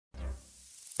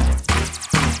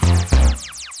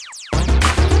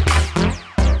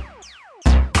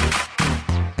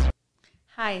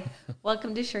Hi,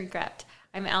 welcome to Shrink Wrapped.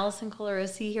 I'm Allison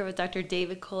Colarosi here with Dr.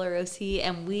 David Colarosi,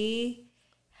 and we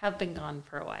have been gone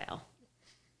for a while.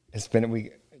 It's been we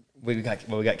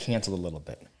got canceled a little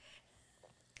bit.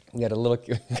 We had a little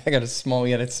we had a small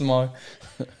We had a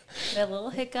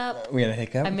little hiccup. We had a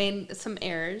hiccup. I made some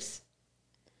errors.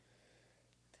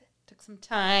 Took some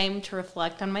time to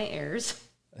reflect on my errors.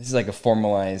 This is like a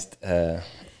formalized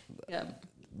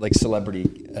like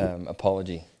celebrity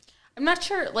apology. I'm not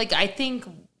sure. Like, I think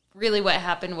really what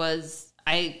happened was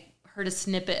I heard a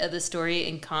snippet of the story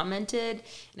and commented,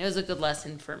 and it was a good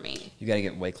lesson for me. You got to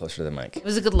get way closer to the mic. It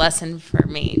was a good lesson for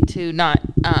me to not,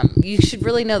 you should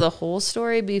really know the whole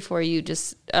story before you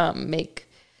just make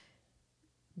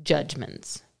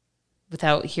judgments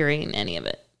without hearing any of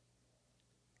it.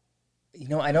 You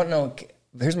know, I don't know.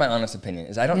 Here's my honest opinion: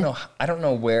 is I'm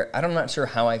not sure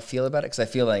how I feel about it, because I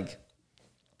feel like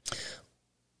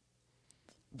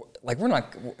we're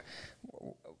not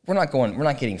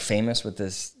getting famous with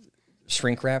this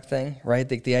shrink wrap thing, right?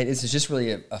 The idea is just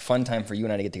really a fun time for you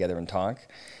and I to get together and talk.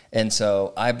 And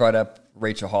so I brought up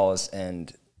Rachel Hollis,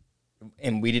 and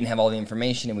we didn't have all the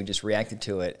information, and we just reacted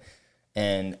to it.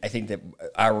 And I think that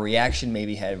our reaction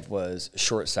was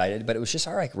short-sighted, but it was just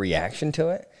our reaction to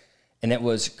it. And it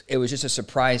was just a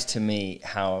surprise to me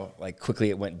how quickly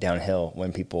it went downhill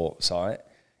when people saw it.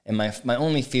 And my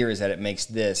only fear is that it makes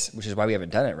this, which is why we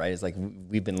haven't done it, right? Is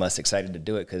we've been less excited to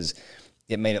do it because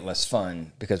it made it less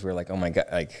fun, because we're like, oh my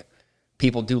God,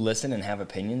 people do listen and have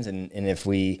opinions, and if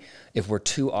we're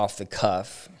too off the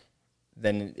cuff,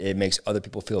 then it makes other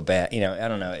people feel bad. You know, I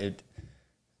don't know.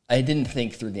 I didn't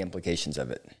think through the implications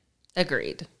of it.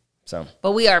 Agreed. So,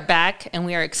 but we are back and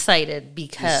we are excited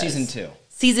because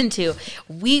Season 2,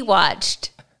 we watched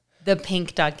the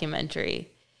Pink documentary,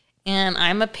 and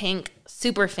I'm a Pink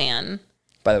super fan.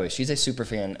 By the way, she's a super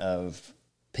fan of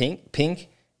Pink,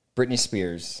 Britney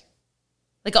Spears.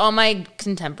 Like all my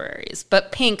contemporaries.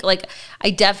 But Pink,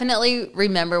 I definitely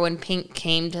remember when Pink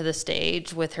came to the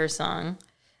stage with her song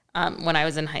when I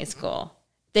was in high school.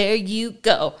 There you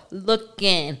go,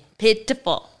 looking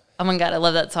pitiful. Oh my God, I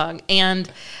love that song.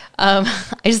 And I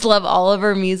just love all of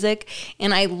her music.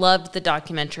 And I loved the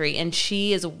documentary. And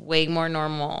she is way more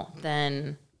normal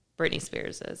than Britney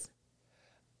Spears is.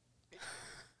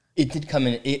 It did come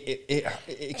in.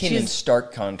 It came in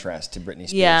stark contrast to Britney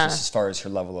Spears, just as far as her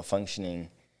level of functioning.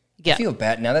 Yeah. I feel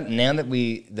bad now that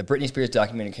the Britney Spears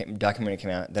documentary came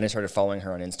out. Then I started following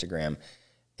her on Instagram,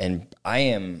 and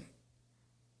Britney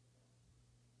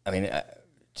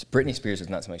Spears is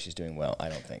not something she's doing well, I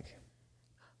don't think.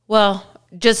 Well,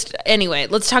 just anyway,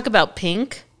 let's talk about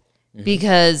Pink.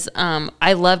 Because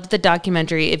I loved the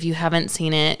documentary. If you haven't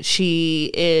seen it,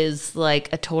 she is like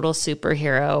a total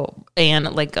superhero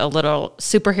and like a little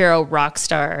superhero rock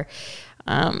star.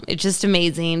 It's just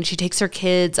amazing. She takes her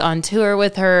kids on tour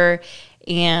with her,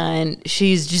 and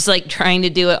she's just trying to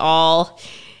do it all,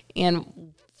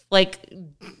 and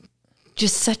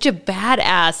just such a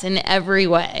badass in every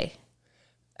way.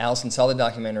 Allison saw the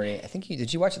documentary. I think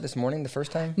did you watch it this morning the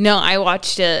first time? No, I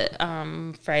watched it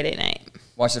Friday night.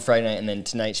 Watched it Friday night, and then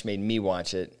tonight she made me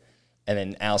watch it, and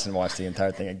then Allison watched the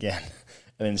entire thing again,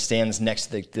 and then stands next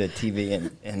to the TV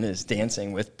and is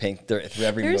dancing with Pink through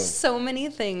every move. There's so many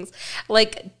things.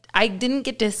 I didn't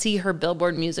get to see her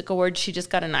Billboard Music Award. She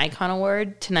just got an Icon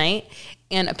Award tonight,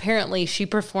 and apparently she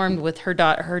performed with her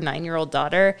 9-year-old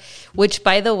daughter, which,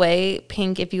 by the way,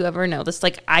 Pink, if you ever know this,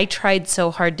 I tried so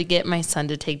hard to get my son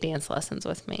to take dance lessons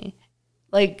with me.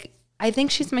 I think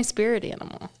she's my spirit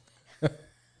animal.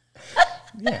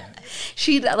 Yeah.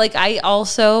 I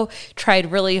also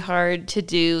tried really hard to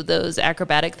do those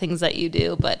acrobatic things that you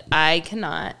do, but I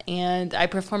cannot, and I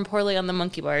performed poorly on the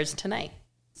monkey bars tonight.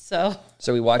 So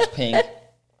we watch Pink,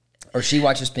 or she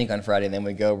watches Pink on Friday, and then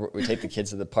we take the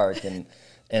kids to the park, and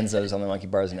Enzo's on the monkey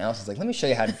bars, and Allison's like, let me show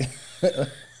you how to do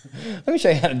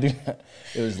that.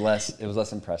 It was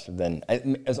less impressive than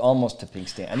it was almost to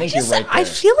Pink's stand. I think you're right there. I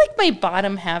feel like my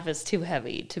bottom half is too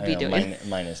heavy to be doing.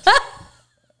 Mine is too.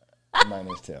 Mine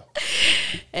is too.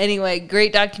 Anyway,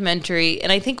 great documentary. And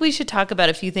I think we should talk about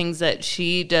a few things that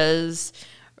she does.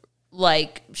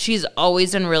 She's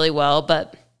always done really well,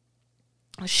 but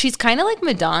she's kind of like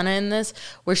Madonna in this,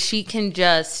 where she can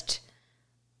just,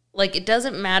 it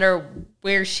doesn't matter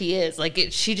where she is.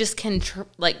 She just can,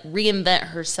 reinvent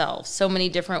herself so many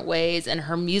different ways, and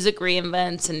her music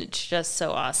reinvents, and it's just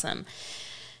so awesome.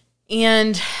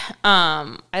 And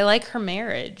I like her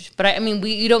marriage, but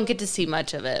you don't get to see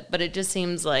much of it, but it just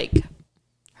seems like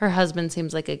her husband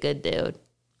seems like a good dude.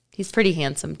 He's pretty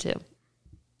handsome too.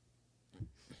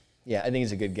 Yeah, I think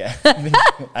he's a good guy.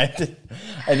 I think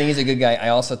he's a good guy. I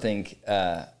also think,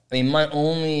 my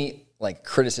only like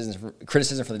criticism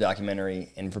for the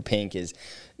documentary and for Pink is,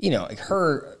 like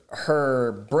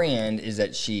her brand is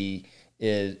that she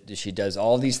does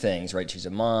all these things, right? She's a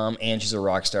mom and she's a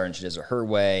rock star and she does it her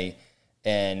way.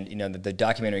 And, the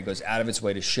documentary goes out of its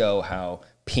way to show how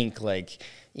Pink,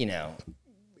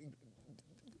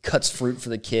 cuts fruit for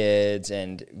the kids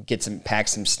and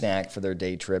packs some snack for their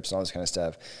day trips and all this kind of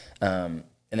stuff.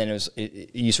 And then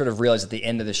you sort of realize at the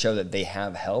end of the show that they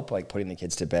have help, like putting the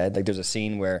kids to bed. Like there's a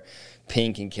scene where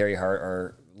Pink and Carrie Hart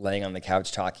are laying on the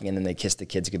couch talking, and then they kiss the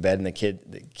kids goodbye, and the kids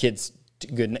kiss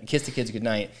the kids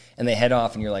goodnight, and they head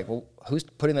off, and you're like, well, who's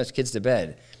putting those kids to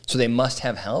bed? So they must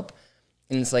have help.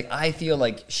 And it's like, I feel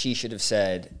like she should have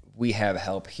said, we have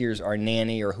help. Here's our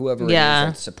nanny or whoever it is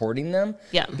that's supporting them.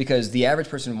 Yeah. Because the average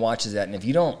person watches that, and if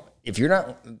you're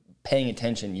not paying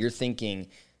attention, you're thinking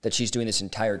that she's doing this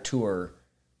entire tour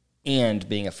and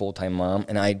being a full-time mom,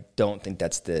 and I don't think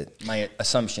my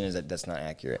assumption is that that's not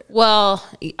accurate. Well,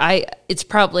 it's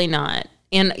probably not.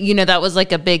 And, that was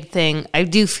like a big thing. I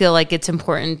do feel like it's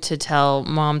important to tell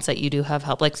moms that you do have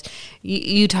help. Like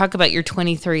you talk about your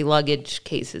 23 luggage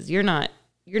cases. You're not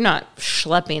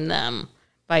schlepping them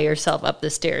by yourself up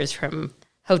the stairs from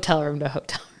hotel room to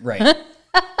hotel room. Right.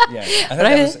 Yeah.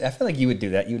 I feel like you would do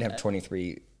that. You would have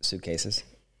 23 suitcases.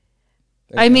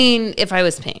 I mean, if I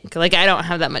was Pink, like I don't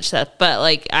have that much stuff, but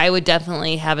like I would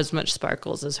definitely have as much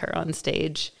sparkles as her on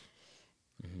stage.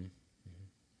 Mm-hmm.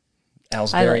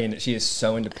 Al's she is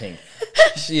so into Pink.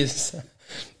 she is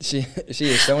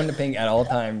so into Pink at all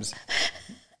times.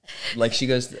 Like she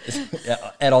goes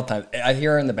at all times. I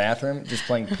hear her in the bathroom just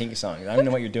playing Pink songs. I don't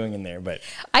know what you're doing in there, but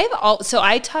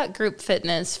I taught group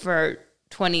fitness for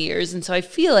 20 years, and so I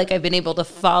feel like I've been able to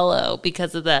follow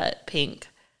because of that Pink.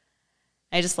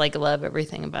 I just love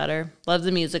everything about her. Love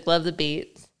the music, love the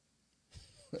beats.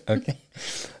 Okay.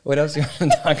 What else do you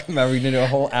want to talk about? We're going to do a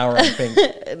whole hour on Pink.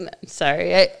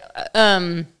 Sorry.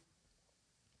 The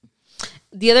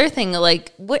other thing,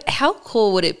 how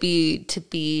cool would it be to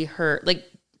be her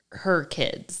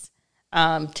kids,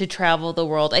 to travel the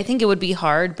world? I think it would be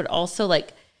hard, but also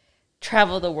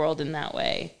travel the world in that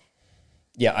way.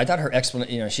 Yeah, I thought her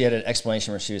explanation, she had an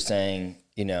explanation where she was saying,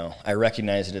 I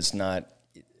recognize that it's not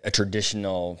a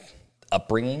traditional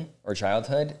upbringing or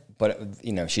childhood, but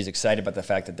she's excited about the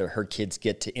fact that her kids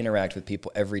get to interact with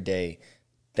people every day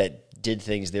that did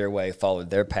things their way, followed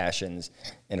their passions,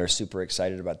 and are super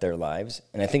excited about their lives.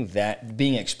 And I think that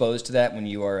being exposed to that when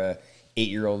you are a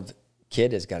 8-year-old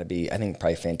kid has got to be, I think,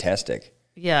 probably fantastic.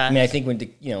 Yeah. I mean, I think when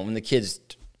the kid's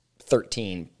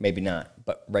 13, maybe not,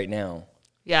 but right now.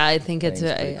 Yeah, I think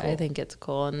it's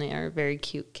cool, and they are very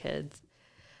cute kids.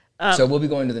 So we'll be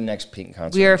going to the next Pink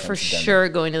concert. We are for sure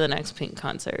going to the next Pink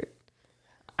concert.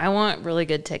 I want really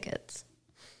good tickets.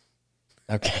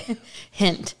 Okay.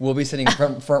 Hint. We'll be sitting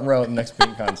front row at the next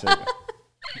Pink concert.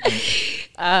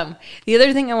 The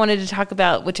other thing I wanted to talk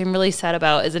about, which I'm really sad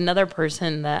about, is another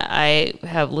person that I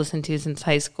have listened to since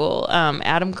high school.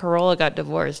 Adam Carolla got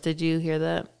divorced. Did you hear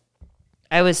that?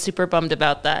 I was super bummed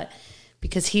about that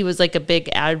because he was a big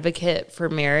advocate for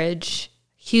marriage.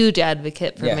 Huge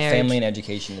advocate for marriage. Family and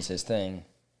education is his thing.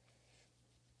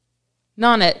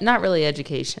 Not really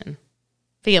education.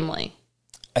 Family.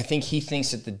 I think he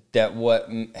thinks that what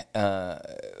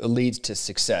leads to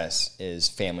success is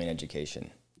family and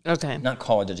education. Okay. Not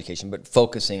college education, but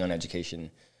focusing on education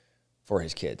for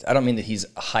his kids. I don't mean that he's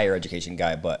a higher education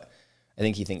guy, but I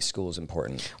think he thinks school is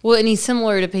important. Well, and he's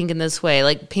similar to Pink in this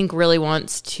way. Pink really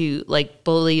wants to,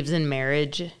 believes in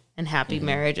marriage and happy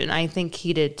marriage, and I think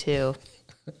he did too.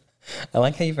 I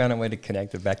like how you found a way to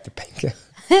connect it back to Pink.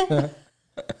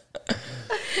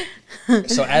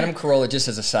 So Adam Carolla, just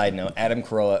as a side note, Adam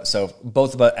Carolla, so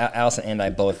Allison and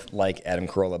I both like Adam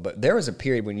Carolla, but there was a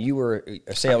period when you were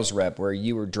a sales rep where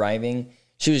you were driving,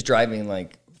 she was driving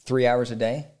 3 hours a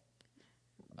day?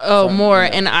 Oh, more.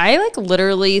 And I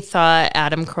literally thought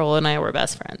Adam Carolla and I were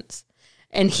best friends.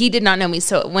 And he did not know me.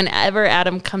 So whenever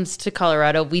Adam comes to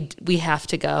Colorado, we have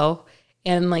to go.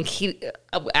 And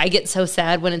I get so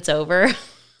sad when it's over.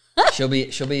 She'll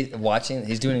be watching.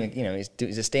 He's doing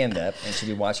he's a stand up, and she'll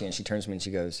be watching, and she turns to me and she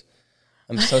goes,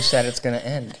 "I'm so sad it's gonna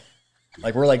end."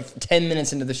 We're 10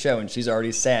 minutes into the show, and she's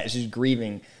already sad. She's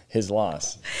grieving his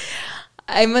loss.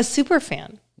 I'm a super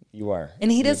fan. You are,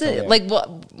 and he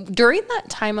doesn't during that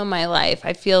time of my life.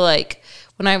 I feel like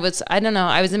when I was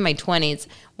I was in my 20s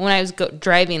when I was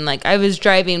driving. I was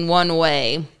driving one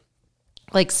way,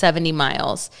 70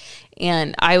 miles.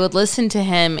 And I would listen to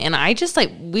him, and I just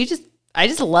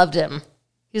loved him.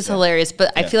 He was hilarious,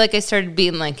 but I feel like I started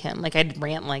being like him. I'd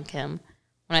rant like him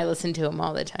when I listened to him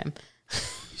all the time.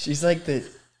 She's the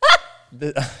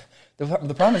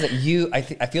problem is that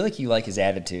I feel like you like his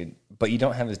attitude, but you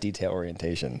don't have his detail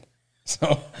orientation.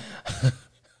 So,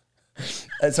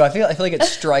 so I feel like it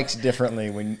strikes differently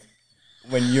when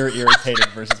you're irritated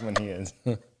versus when he is.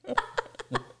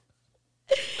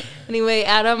 Anyway,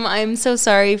 Adam, I'm so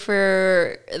sorry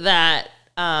for that.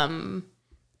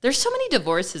 There's so many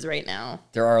divorces right now.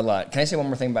 There are a lot. Can I say one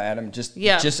more thing about Adam? Just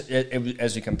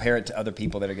as we compare it to other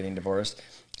people that are getting divorced,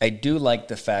 I do like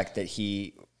the fact that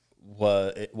he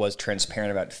was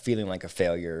transparent about feeling like a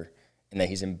failure and that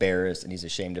he's embarrassed and he's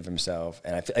ashamed of himself.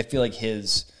 And I feel like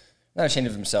not ashamed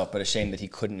of himself, but ashamed that he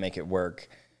couldn't make it work.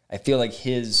 I feel like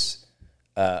his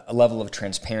a level of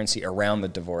transparency around the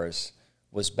divorce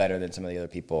was better than some of the other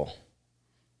people.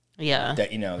 Yeah.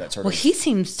 That, that sort of... Well, he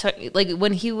seems like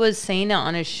when he was saying it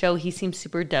on his show, he seemed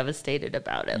super devastated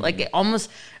about it. Mm-hmm. Like it almost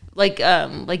like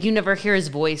you never hear his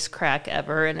voice crack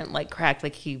ever. And it cracked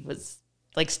like he was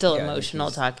still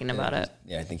emotional talking about it.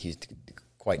 Yeah, I think he's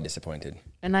quite disappointed.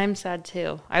 And I'm sad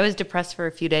too. I was depressed for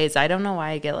a few days. I don't know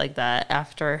why I get like that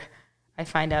after I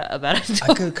find out about it.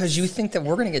 Because you think that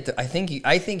we're going to get I think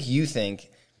you think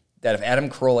that if Adam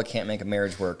Carolla can't make a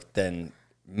marriage work, then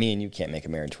me and you can't make a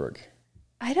marriage work.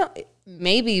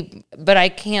 Maybe, but I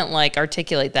can't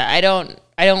articulate that.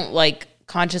 I don't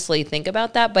consciously think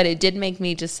about that, but it did make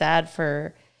me just sad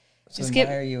for. So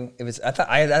why are you? It was.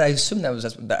 I assumed that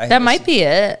was. That might be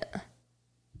it.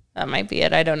 That might be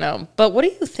it. I don't know. But what do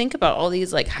you think about all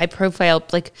these high profile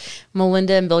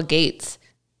Melinda and Bill Gates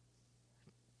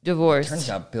divorce? Turns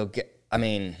out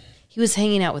he was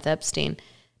hanging out with Epstein.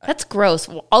 That's gross.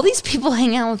 All these people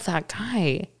hang out with that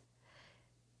guy.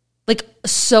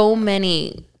 So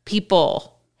many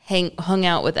people hung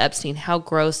out with Epstein. How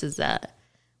gross is that?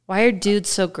 Why are dudes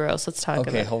so gross? Let's talk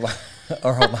about it. Hold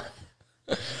on.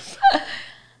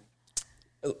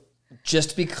 Just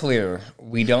to be clear,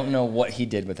 we don't know what he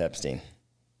did with Epstein.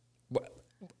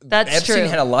 That's Epstein true.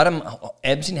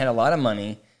 Epstein had a lot of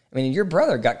money. I mean, your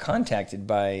brother got contacted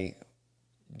by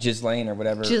Ghislaine or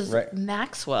whatever, right?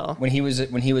 Maxwell. When he was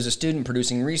a student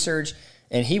producing research,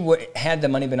 and had the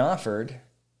money been offered,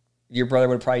 your brother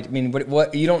would probably. I mean,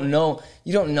 what you don't know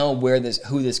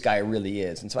who this guy really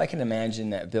is, and so I can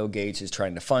imagine that Bill Gates is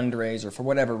trying to fundraise, or for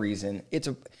whatever reason,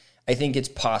 I think it's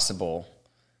possible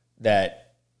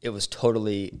that it was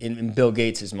totally in Bill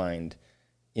Gates' mind,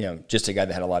 just a guy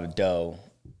that had a lot of dough.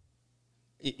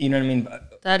 You know what I mean?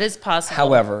 That is possible.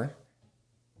 However,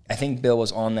 I think Bill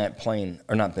was on that plane,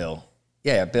 or not Bill.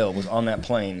 Yeah, Bill was on that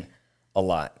plane a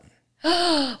lot.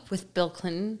 With Bill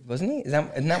Clinton, wasn't he?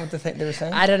 Isn't that what they were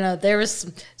saying? I don't know. There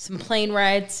was some plane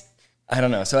rides. I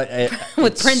don't know. So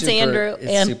with Prince Andrew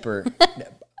and super.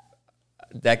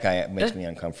 That guy makes me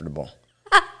uncomfortable.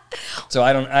 So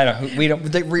I don't. We don't.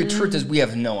 The truth is, we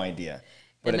have no idea.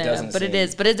 But it doesn't. But it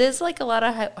is. But it is a lot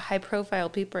of high profile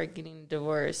people are getting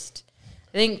divorced.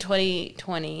 I think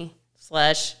 2020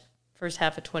 / first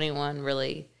half of 21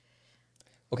 really.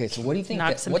 Okay, so what do you think?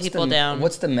 Knock some people down.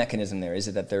 What's the mechanism there? Is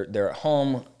it that they're at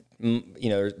home?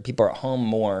 People are at home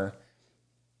more,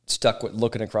 stuck with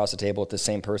looking across the table at the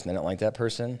same person. They don't like that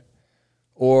person,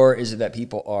 or is it that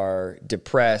people are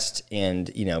depressed and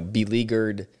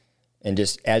beleaguered and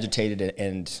just agitated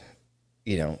and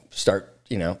start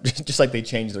just like they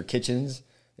change their kitchens,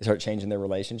 they start changing their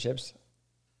relationships?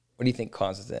 What do you think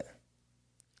causes it?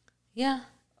 Yeah,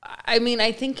 I mean,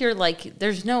 I think you're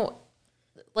there's no.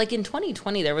 In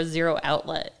 2020, there was zero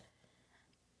outlet.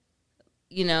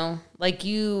 All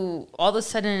of a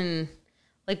sudden,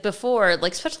 before,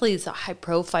 especially these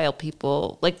high-profile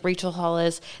people, like Rachel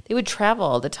Hollis, they would travel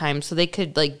all the time so they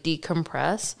could,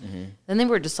 decompress. Mm-hmm. Then they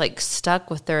were just, stuck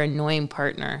with their annoying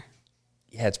partner.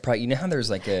 Yeah, it's probably, how there's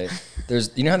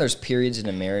there's periods in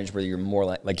a marriage where you're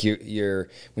more you're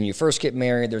when you first get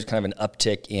married, there's kind of an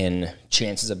uptick in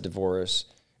chances of divorce.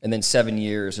 And then 7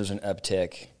 years, there's an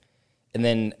uptick. And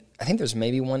then I think there's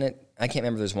maybe one I can't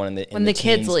remember. There's one in the when the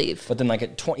kids leave. But then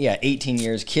at 18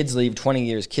 years, kids leave. 20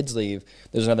 years, kids leave.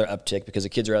 There's another uptick because the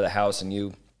kids are out of the house and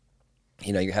you're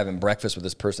having breakfast with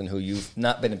this person who you've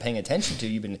not been paying attention to.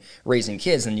 You've been raising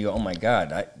kids, and you go, oh my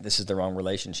God, this is the wrong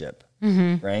relationship,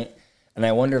 mm-hmm. Right? And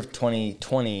I wonder if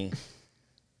 2020,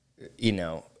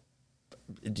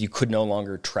 you could no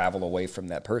longer travel away from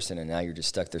that person, and now you're just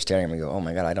stuck there staring at them and go, oh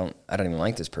my God, I don't even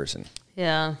like this person.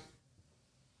 Yeah.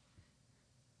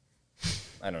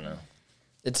 I don't know.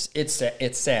 It's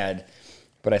sad,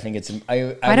 but I think it's.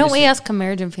 Why don't we ask a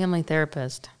marriage and family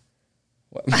therapist?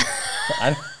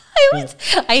 I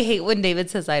hate when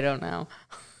David says I don't know.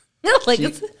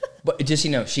 But just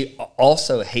she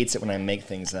also hates it when I make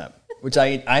things up, which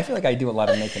I feel like I do a lot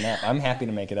of making up. I'm happy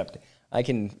to make it up. I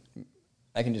can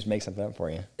just make something up for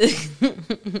you.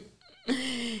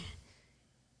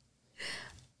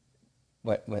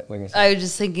 What were you going to say? I was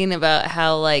just thinking about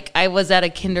how, like, I was at a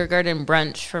kindergarten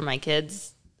brunch for my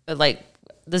kids. Like,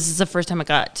 this is the first time I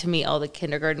got to meet all the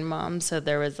kindergarten moms. So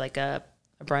there was, like, a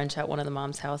brunch at one of the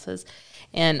moms' houses.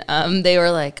 And they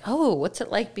were like, oh, what's it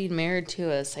like being married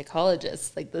to a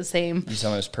psychologist? Like, the same. You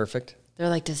someone who's perfect? They're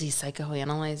like, does he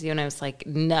psychoanalyze you? And I was like,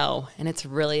 no. And it's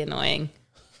really annoying.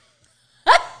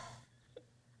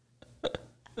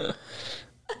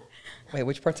 Wait,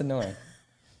 which part's annoying?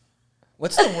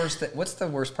 What's the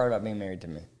worst part about being married to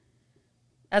me?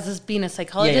 As us being a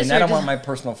psychologist? Yeah, and I don't want my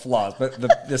personal flaws, but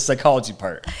the psychology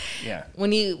part. Yeah.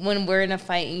 When we're in a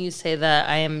fight and you say that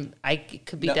I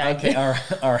could be diagnosed.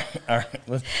 Okay, all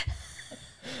right.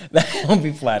 That won't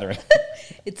be flattering.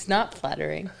 It's not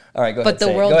flattering. All right, go ahead.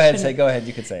 Go ahead.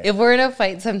 You could say it. If we're in a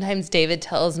fight, sometimes David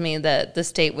tells me that the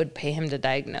state would pay him to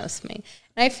diagnose me.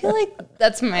 And I feel like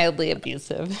that's mildly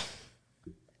abusive.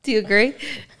 Do you agree?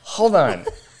 Hold on.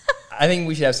 I think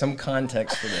we should have some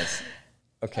context for this.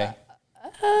 Okay.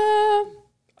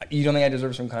 You don't think I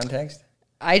deserve some context?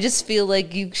 I just feel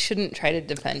like you shouldn't try to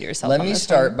defend yourself. Let me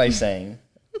start by saying,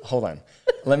 hold on.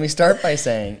 Let me start by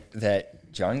saying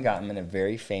that John Gottman, a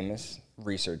very famous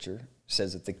researcher,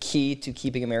 says that the key to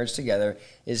keeping a marriage together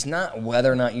is not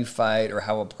whether or not you fight or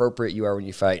how appropriate you are when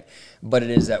you fight, but it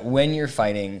is that when you're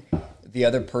fighting, the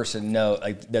other person know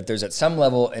that there's at some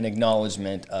level an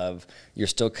acknowledgement of you're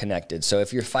still connected. So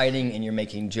if you're fighting and you're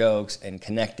making jokes and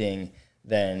connecting,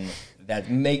 then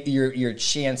that make your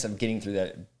chance of getting through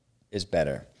that is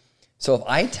better. So if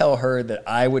I tell her that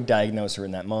I would diagnose her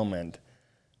in that moment,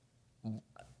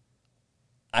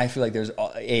 I feel like there's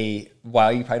wow,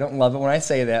 you probably don't love it when I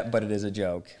say that, but it is a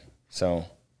joke. So I feel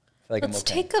like Let's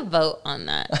take a vote on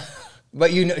that.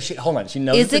 But hold on, she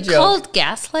knows it's a joke. Is it called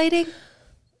gaslighting?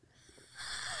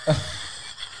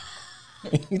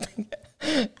 You think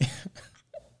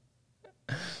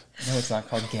No, it's not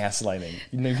called gaslighting.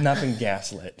 You've not been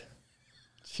gaslit.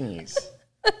 Jeez.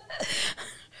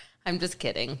 I'm just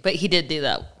kidding, but he did do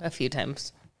that a few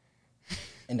times.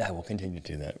 And I will continue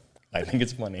to do that. I think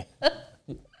it's funny.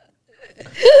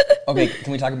 Okay,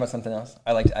 can we talk about something else?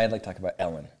 I'd like to talk about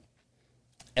Ellen.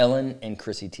 Ellen and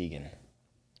Chrissy Teigen.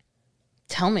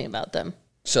 Tell me about them.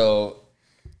 So,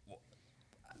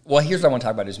 well, here's what I want to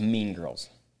talk about is Mean Girls.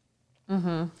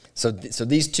 Mm-hmm. So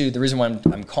these two, the reason why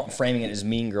I'm framing it as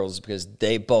Mean Girls is because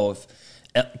they both,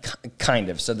 kind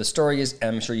of. So the story is,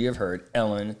 I'm sure you have heard,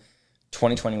 Ellen,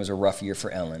 2020 was a rough year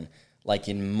for Ellen. Like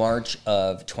in March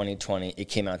of 2020, it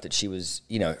came out that she was,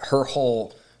 her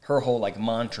whole like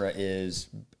mantra is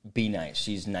be nice.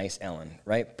 She's nice Ellen,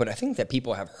 right? But I think that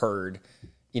people have heard,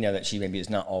 that she maybe is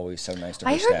not always so nice to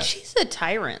her staff. I heard she's a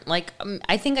tyrant. Like,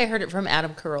 I think I heard it from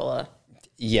Adam Carolla.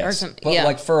 Yes, but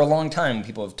like for a long time,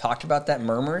 people have talked about that,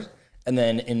 murmured, and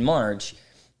then in March,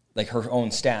 like her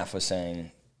own staff was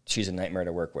saying she's a nightmare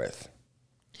to work with,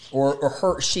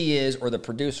 or she is, or the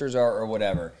producers are, or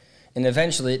whatever. And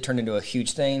eventually, it turned into a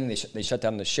huge thing. They shut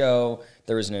down the show.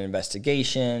 There was an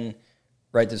investigation,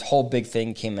 right? This whole big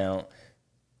thing came out.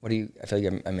 I feel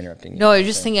like I'm interrupting you. No, I was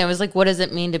just thinking. I was like, what does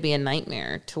it mean to be a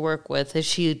nightmare to work with? Is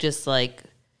she just like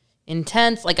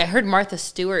intense? Like I heard Martha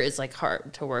Stewart is like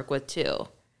hard to work with too.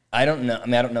 I don't know. I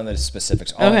mean, I don't know the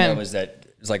specifics. All I know is that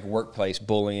it was like workplace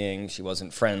bullying. She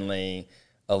wasn't friendly,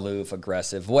 aloof,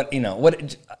 aggressive.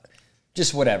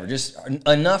 Just whatever. Just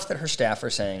enough that her staff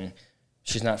are saying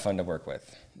she's not fun to work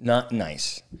with. Not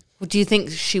nice. Do you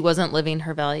think she wasn't living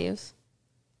her values?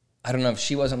 I don't know if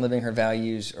she wasn't living her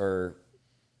values or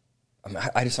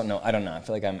I just don't know. I don't know. I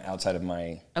feel like I'm outside of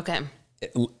my... Okay.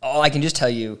 All I can just tell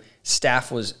you,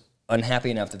 staff was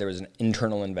unhappy enough that there was an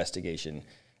internal investigation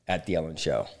at the Ellen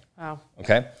show. Wow.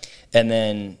 Okay? And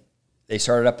then they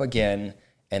started up again,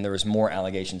 and there was more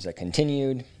allegations that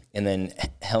continued, and then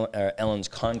Ellen's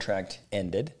contract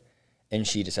ended, and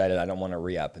she decided, I don't want to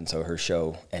re-up, and so her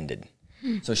show ended.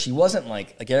 So she wasn't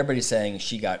like everybody's saying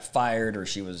she got fired or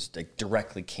she was like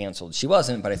directly canceled. She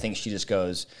wasn't, but I think she just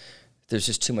goes, there's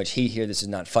just too much heat here. This is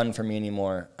not fun for me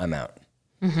anymore. I'm out.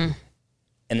 Mm-hmm.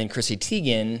 And then Chrissy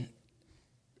Teigen,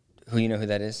 who you know who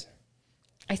that is?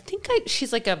 I think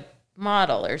she's like a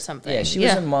model or something. Yeah, she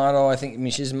was a model.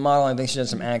 She's a model. I think she did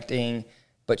some acting,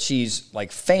 but she's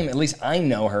like famous. At least I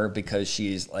know her because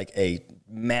she's like a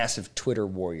massive Twitter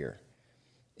warrior.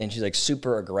 And she's like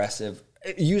super aggressive.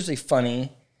 Usually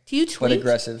funny. Do you tweet? But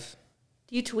aggressive.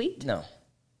 Do you tweet? No.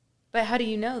 But how do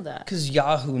you know that? Because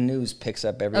Yahoo News picks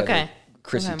up every other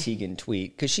Chrissy Teigen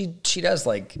tweet. Because she does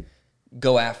like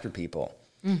go after people.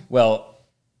 Mm. Well,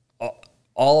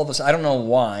 all of a sudden, I don't know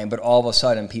why, but all of a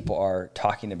sudden people are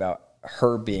talking about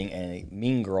her being a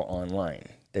mean girl online.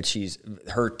 That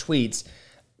her tweets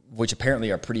which apparently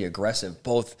are pretty aggressive,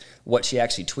 both what she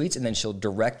actually tweets and then she'll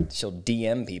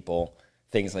DM people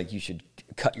things like you should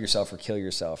cut yourself or kill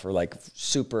yourself or like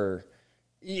super,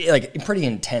 like pretty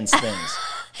intense things.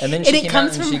 And then it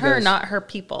comes from her, not her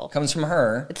people. Comes from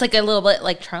her. It's like a little bit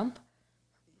like Trump.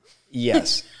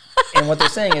 Yes. And what they're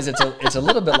saying is it's a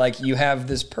little bit like you have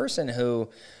this person who,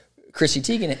 Chrissy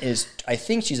Teigen is, I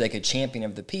think she's like a champion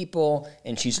of the people,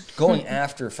 and she's going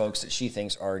after folks that she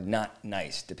thinks are not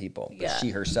nice to people. But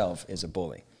she herself is a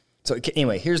bully. So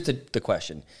anyway, here's the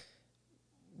question.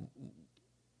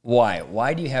 Why?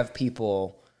 Why do you have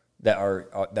people that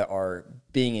are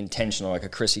being intentional, like a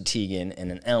Chrissy Teigen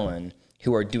and an Ellen,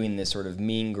 who are doing this sort of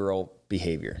mean girl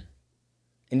behavior?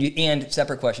 And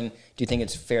separate question, do you think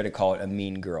it's fair to call it a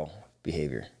mean girl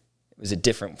behavior? Was it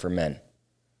different for men?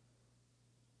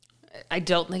 I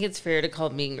don't think it's fair to call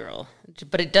it mean girl,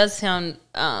 but it does sound,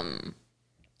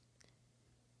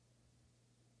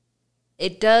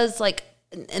 it does like,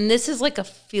 and this is like a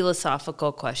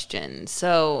philosophical question.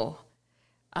 So,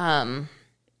 like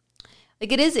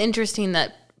it is interesting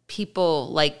that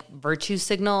people like virtue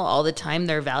signal all the time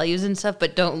their values and stuff,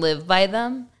 but don't live by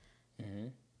them. Mm-hmm.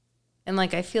 And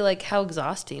like, I feel like how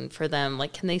exhausting for them.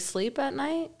 Like, can they sleep at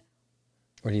night?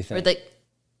 What do you think? Or like,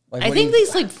 I think they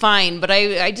sleep fine, but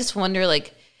I just wonder,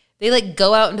 like, they like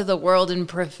go out into the world and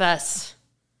profess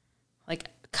like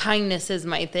kindness is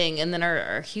my thing, and then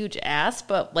are a huge ass,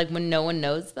 but like when no one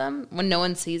knows them, when no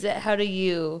one sees it, how do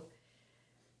you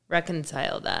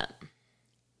reconcile that?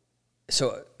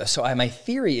 So my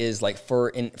theory is like for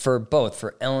both,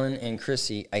 for Ellen and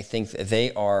Chrissy, I think that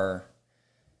they are,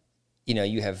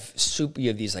 you have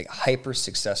these like hyper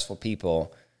successful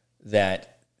people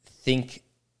that think.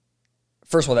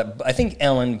 First of all, I think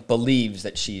Ellen believes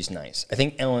that she's nice. I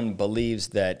think Ellen believes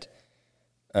that.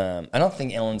 I don't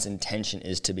think Ellen's intention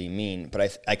is to be mean,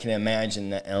 but I can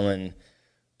imagine that Ellen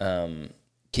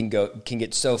can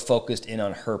get so focused in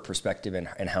on her perspective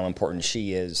and how important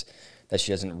she is that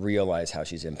she doesn't realize how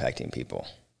she's impacting people.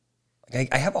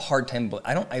 Like I have a hard time.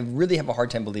 I really have a hard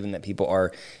time believing that people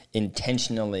are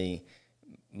intentionally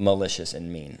malicious and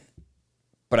mean.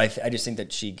 But I just think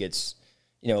that she gets,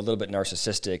 a little bit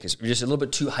narcissistic, is just a little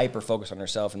bit too hyper focused on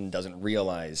herself and doesn't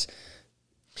realize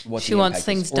what she wants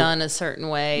things done a certain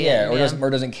way. Yeah, or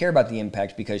doesn't care about the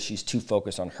impact because she's too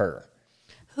focused on her.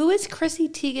 Who is Chrissy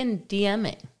Teigen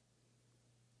DMing?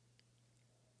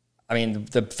 I mean,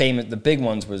 the big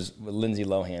ones was Lindsay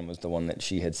Lohan was the one that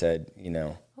she had said,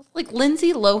 Like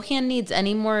Lindsay Lohan needs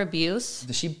any more abuse?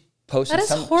 She posted that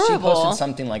is horrible. She posted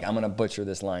something like, I'm going to butcher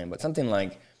this line, but something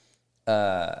like,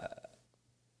 Lindsay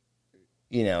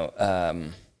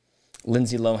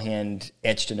Lohan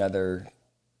etched another,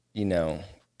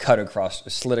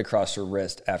 slit across her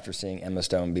wrist after seeing Emma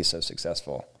Stone be so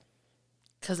successcul.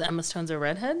 Because Emma Stone's a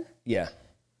redhead? Yeah.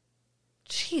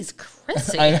 Jeez,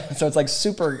 Chrissy. I know. So it's like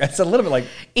super, it's a little bit like.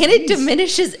 And it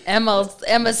diminishes Emma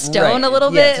Stone a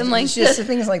little bit. And like just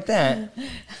things like that.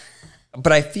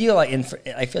 But I feel like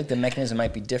the mechanism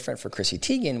might be different for Chrissy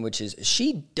Teigen, which is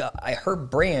her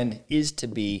brand is to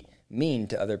be mean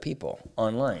to other people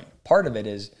online. Part of it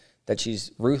is that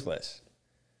she's ruthless,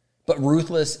 but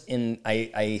ruthless in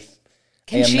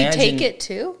Can she take it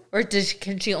too, or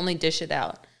can she only dish it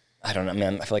out? I don't know. I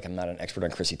mean, I feel like I'm not an expert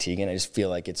on Chrissy Teigen. I just feel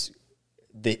like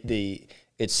the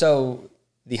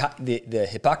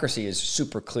hypocrisy is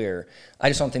super clear. I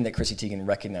just don't think that Chrissy Teigen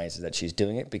recognizes that she's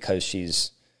doing it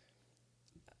because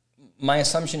my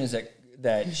assumption is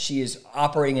that she is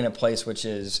operating in a place which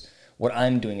is what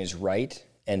I'm doing is right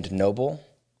and noble.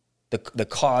 The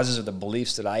causes or the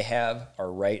beliefs that I have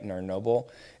are right and are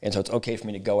noble, and so it's okay for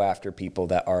me to go after people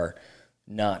that are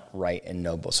not right and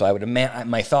noble. So I would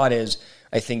my thought is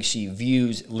I think she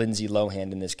views Lindsay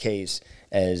Lohan in this case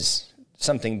as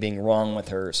something being wrong with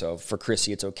her. So for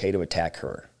Chrissy, it's okay to attack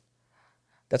her.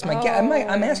 That's my guess.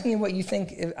 I'm asking you what you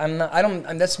think.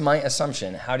 That's my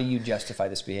assumption. How do you justify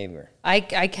this behavior? I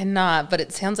cannot, but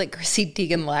it sounds like Chrissy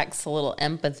Teigen lacks a little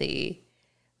empathy.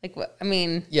 Like what? I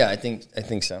mean. Yeah, I think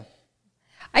so.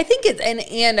 I think it's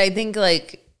and I think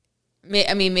like,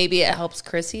 maybe it helps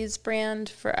Chrissy's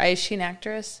brand. Is she an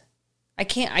actress? I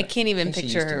can't even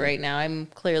picture her right now. I'm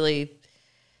clearly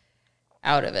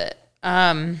out of it.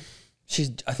 I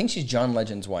think she's John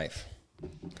Legend's wife.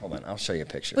 Hold on, I'll show you a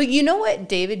picture. But you know what,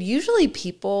 David? Usually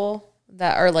people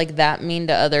that are like that mean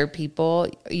to other people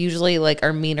usually like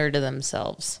are meaner to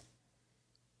themselves.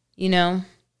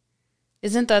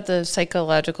 Isn't that the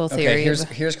psychological theory?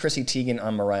 Okay, here's Chrissy Teigen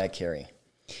on Mariah Carey.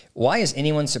 Why is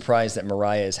anyone surprised that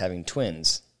Mariah is having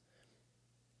twins?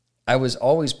 I was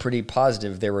always pretty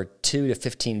positive there were 2 to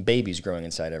 15 babies growing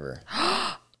inside of her.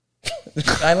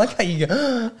 I like how you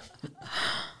go.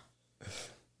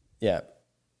 Yeah.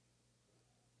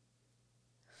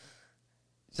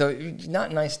 So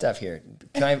not nice stuff here.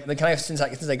 Can I since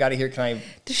I got it here, can I?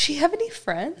 Does she have any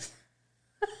friends?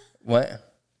 What?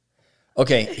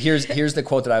 Okay, here's the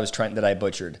quote that I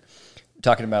butchered.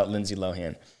 Talking about Lindsay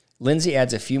Lohan. Lindsay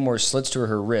adds a few more slits to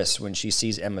her wrists when she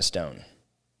sees Emma Stone.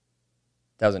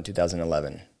 That was in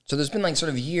 2011. So there's been like sort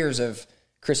of years of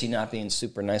Chrissy not being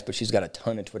super nice, but she's got a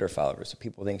ton of Twitter followers, so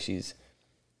people think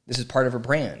this is part of her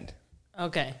brand.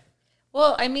 Okay.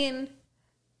 Well, I mean,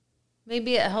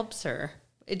 maybe it helps her.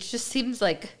 It just seems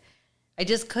like I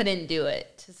just couldn't do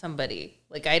it to somebody.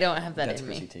 Like, I don't have that in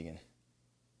me. That's Chrissy Teigen.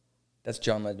 That's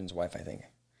John Legend's wife, I think.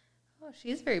 Oh,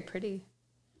 she's very pretty.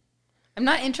 I'm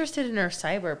not interested in her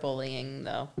cyberbullying,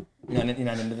 though. You're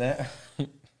not into that?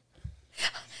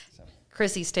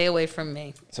 Chrissy, stay away from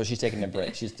me. So she's taking a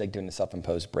break. She's like doing a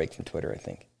self-imposed break from Twitter, I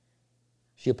think.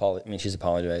 She's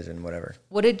apologized and whatever.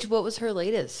 What was her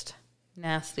latest?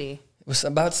 Nasty. It was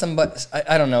about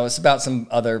I don't know. It's about some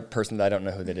other person that I don't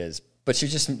know who that is. But she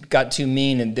just got too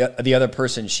mean, and the other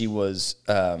person, she was...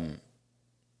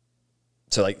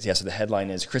 So the headline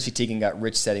is, Chrissy Teigen got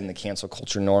rich setting the cancel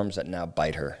culture norms that now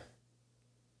bite her.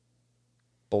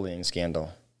 Bullying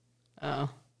scandal. Oh.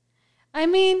 I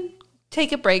mean,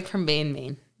 take a break from being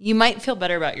mean. You might feel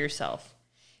better about yourself.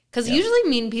 Because usually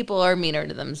mean people are meaner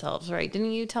to themselves, right?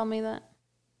 Didn't you tell me that?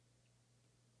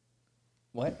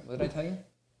 What? What did I tell you?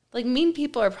 Like, mean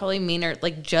people are probably meaner,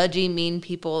 like judgy mean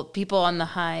people on the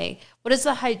high. What is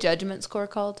the high judgment score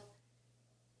called?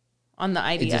 On the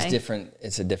IDI? It's just different.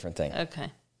 It's a different thing.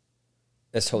 Okay.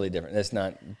 That's totally different. That's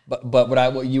not. But what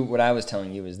I was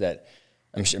telling you is that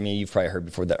I'm sure. I mean, you've probably heard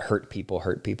before that hurt people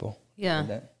hurt people. Yeah.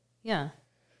 That? Yeah.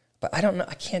 But I don't know.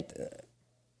 I can't.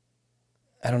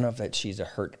 I don't know if that she's a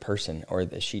hurt person or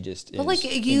that she just. But is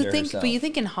you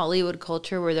think in Hollywood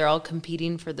culture where they're all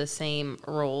competing for the same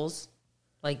roles,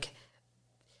 like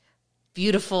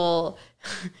beautiful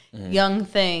young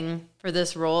thing for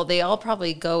this role, they all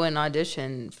probably go and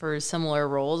audition for similar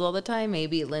roles all the time.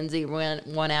 Maybe Lindsay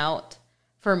won out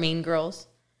for Mean Girls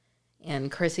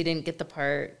and Chrissy didn't get the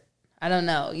part. I don't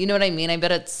know. You know what I mean? I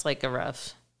bet it's like a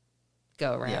rough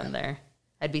go around there.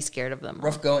 I'd be scared of them.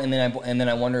 Rough go, and then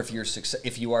I wonder if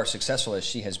you are successful as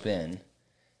she has been.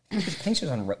 I think she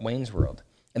was on Wayne's World.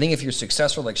 I think if you're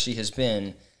successful like she has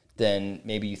been, then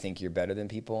maybe you think you're better than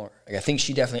people. Like, I think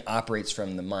she definitely operates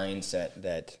from the mindset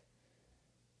that,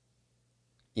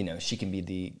 you know, she can be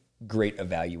the great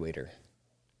evaluator.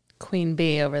 Queen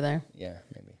Bee over there. Yeah,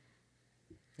 maybe.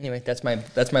 Anyway, that's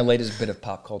my latest bit of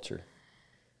pop culture.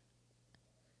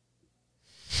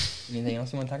 Anything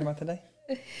else you want to talk about today?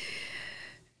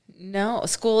 No,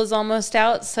 school is almost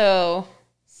out, so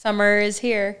summer is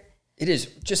here. It is.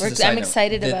 Just as a side I'm note,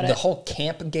 excited about it. The whole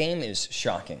camp game is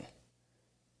shocking.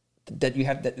 That you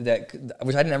have that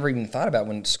which I never even thought about.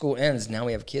 When school ends, now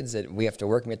we have kids that we have to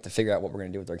work. We have to figure out what we're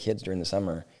going to do with our kids during the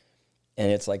summer,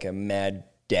 and it's like a mad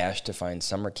dash to find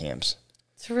summer camps.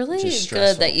 It's really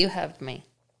good that you have me.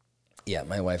 Yeah,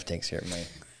 my wife takes care of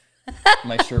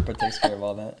my Sherpa takes care of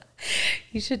all that.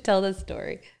 You should tell the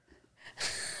story.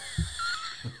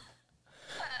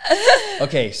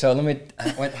 Okay, so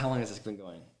how long has this been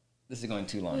going? This is going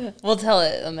too long. We'll tell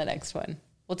it on the next one.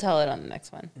 We'll tell it on the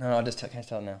next one. No, I'll just can I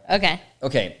tell it now?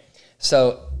 Okay.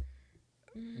 So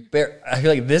I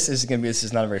feel like this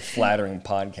is not a very flattering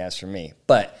podcast for me.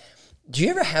 But do you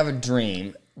ever have a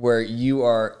dream where you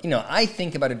are, I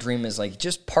think about a dream as like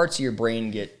just parts of your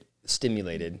brain get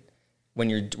stimulated when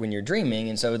you're dreaming,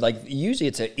 and so like usually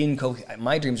it's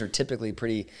my dreams are typically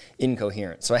pretty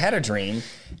incoherent. So I had a dream,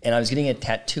 and I was getting a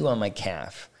tattoo on my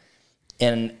calf,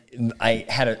 and I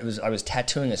was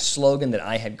tattooing a slogan that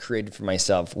I had created for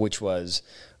myself, which was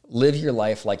 "Live your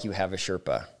life like you have a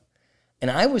Sherpa."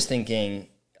 And I was thinking,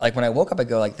 like when I woke up, I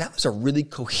go like, that was a really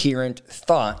coherent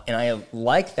thought, and I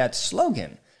like that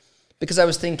slogan because I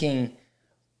was thinking,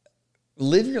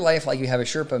 live your life like you have a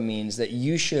Sherpa means that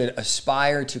you should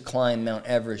aspire to climb Mount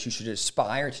Everest. You should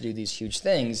aspire to do these huge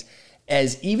things,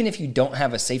 as even if you don't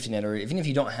have a safety net or even if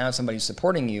you don't have somebody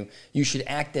supporting you, you should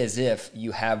act as if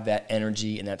you have that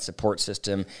energy and that support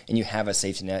system and you have a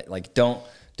safety net. Like don't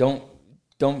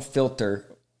filter.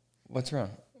 What's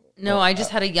wrong? No, I just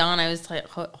had a yawn. I was like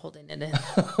holding it in.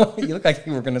 You look like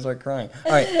you were going to start crying.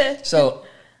 All right, so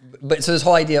this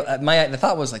whole idea, the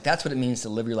thought was like, that's what it means to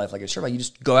live your life like a Sherpa. You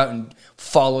just go out and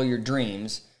follow your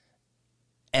dreams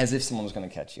as if someone was going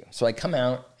to catch you. So I come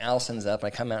out, Allison's up, and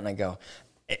I come out and I go,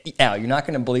 Al, you're not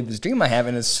going to believe this dream I have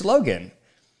and a slogan.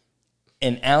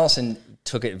 And Allison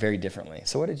took it very differently.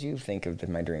 So what did you think of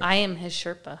my dream? I am his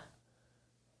Sherpa.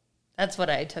 That's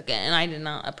what I took it, and I did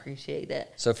not appreciate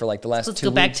it. So for like the last Let's 2 go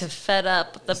weeks. back to Fed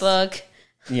Up, the book.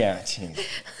 Yeah.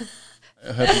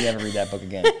 I hope you never read that book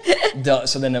again.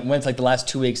 So then it went like the last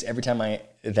 2 weeks, every time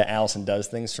that Allison does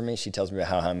things for me, she tells me about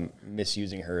how I'm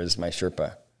misusing her as my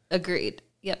Sherpa. Agreed.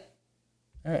 Yep.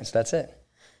 All right, so that's it.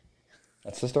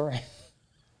 That's the story.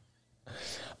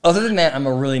 Other than that, I'm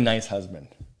a really nice husband.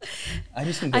 I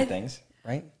do some good things,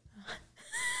 right?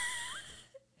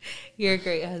 You're a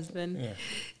great husband. Yeah.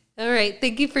 All right.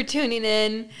 Thank you for tuning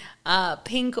in.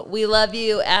 Pink, we love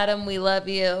you. Adam, we love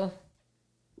you.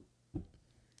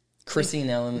 Chrissy and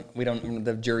Ellen,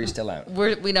 the jury's still out.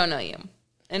 We don't know you.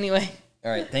 Anyway.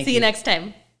 All right. Thank you. See you next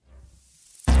time.